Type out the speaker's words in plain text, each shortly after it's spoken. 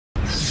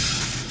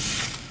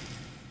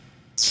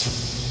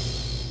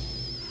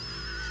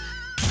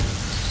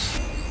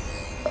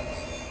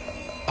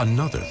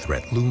Another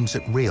threat looms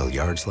at rail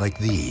yards like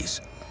these,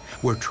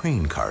 where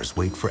train cars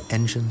wait for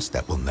engines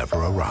that will never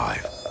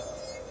arrive.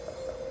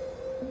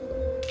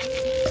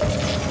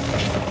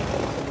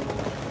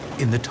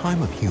 In the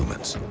time of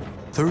humans,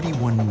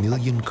 31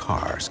 million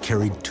cars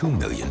carried 2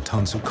 million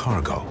tons of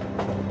cargo.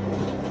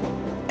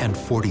 And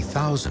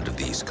 40,000 of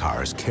these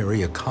cars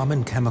carry a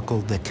common chemical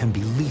that can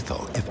be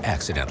lethal if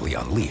accidentally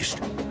unleashed.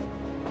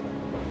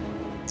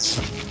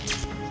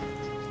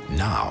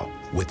 Now,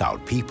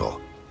 without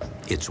people,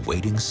 it's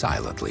waiting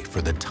silently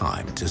for the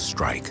time to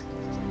strike.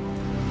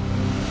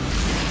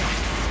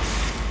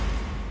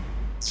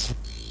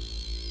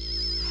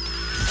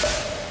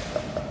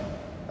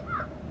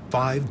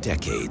 Five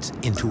decades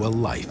into a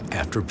life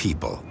after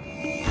people.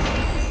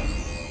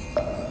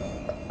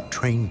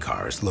 Train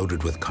cars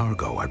loaded with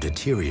cargo are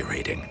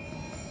deteriorating.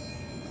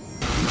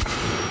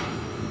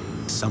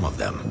 Some of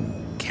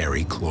them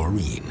carry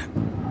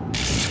chlorine.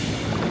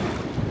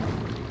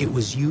 It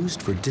was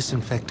used for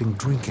disinfecting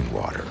drinking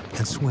water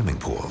and swimming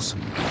pools,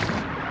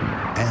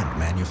 and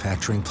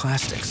manufacturing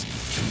plastics.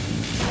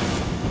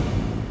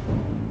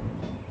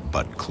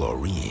 But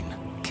chlorine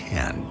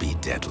can be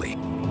deadly.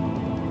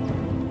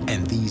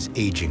 And these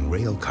aging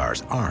rail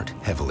cars aren't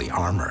heavily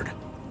armored.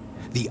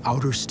 The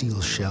outer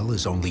steel shell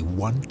is only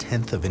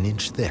 1/10 of an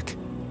inch thick.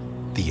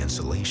 The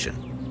insulation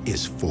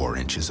is 4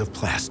 inches of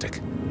plastic.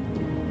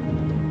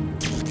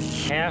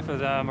 Half of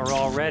them are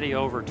already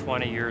over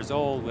 20 years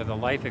old with a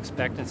life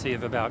expectancy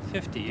of about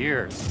 50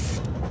 years.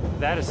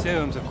 That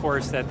assumes, of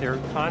course, that they're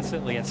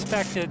constantly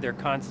inspected, they're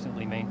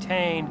constantly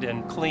maintained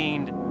and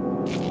cleaned.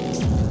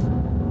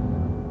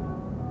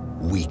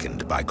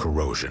 Weakened by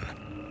corrosion,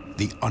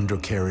 the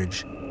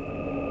undercarriage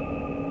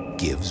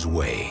gives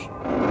way.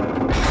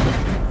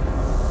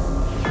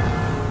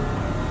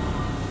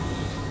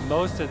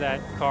 Most of that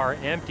car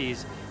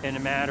empties in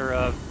a matter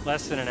of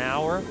less than an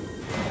hour.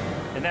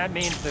 And that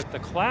means that the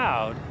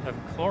cloud of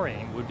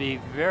chlorine would be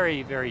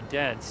very, very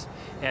dense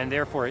and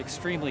therefore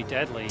extremely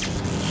deadly.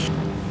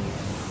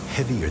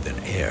 Heavier than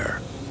air,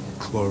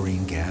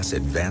 chlorine gas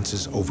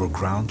advances over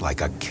ground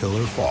like a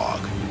killer fog.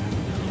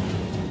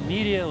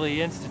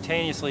 Immediately,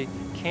 instantaneously,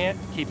 can't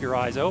keep your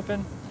eyes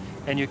open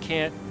and you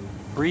can't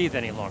breathe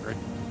any longer.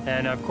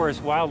 And of course,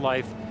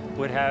 wildlife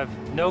would have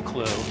no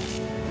clue.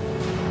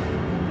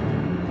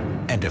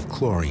 And if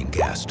chlorine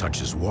gas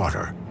touches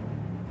water,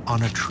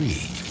 on a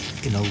tree,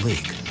 in a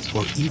lake,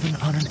 or even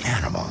on an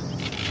animal,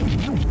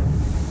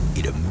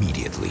 it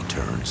immediately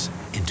turns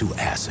into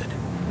acid.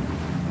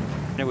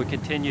 It would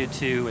continue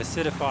to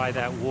acidify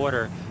that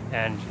water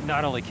and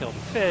not only kill the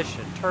fish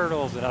and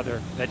turtles and other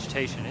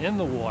vegetation in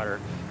the water,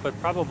 but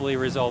probably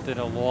result in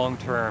a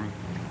long-term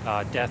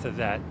death of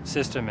that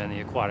system and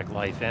the aquatic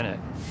life in it.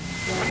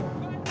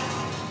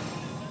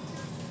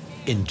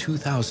 In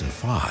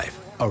 2005,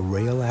 a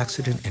rail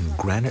accident in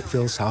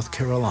Graniteville, South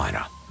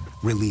Carolina,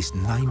 released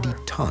 90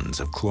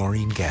 tons of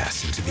chlorine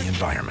gas into the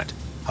environment,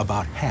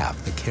 about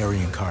half the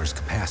carrying car's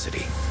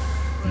capacity.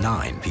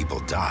 9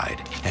 people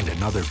died, and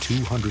another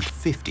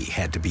 250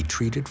 had to be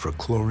treated for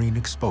chlorine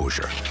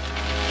exposure.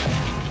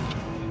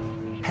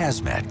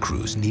 Hazmat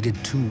crews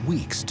needed 2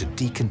 weeks to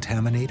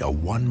decontaminate a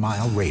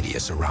 1-mile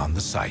radius around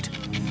the site.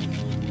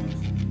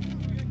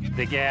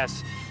 The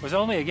gas was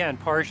only, again,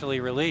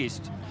 partially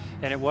released,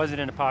 and it wasn't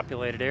in a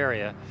populated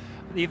area.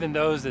 Even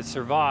those that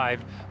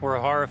survived were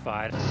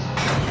horrified.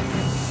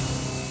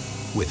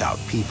 Without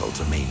people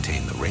to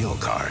maintain the rail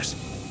cars,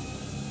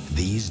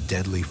 these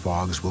deadly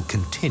fogs will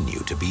continue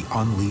to be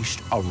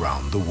unleashed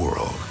around the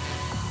world.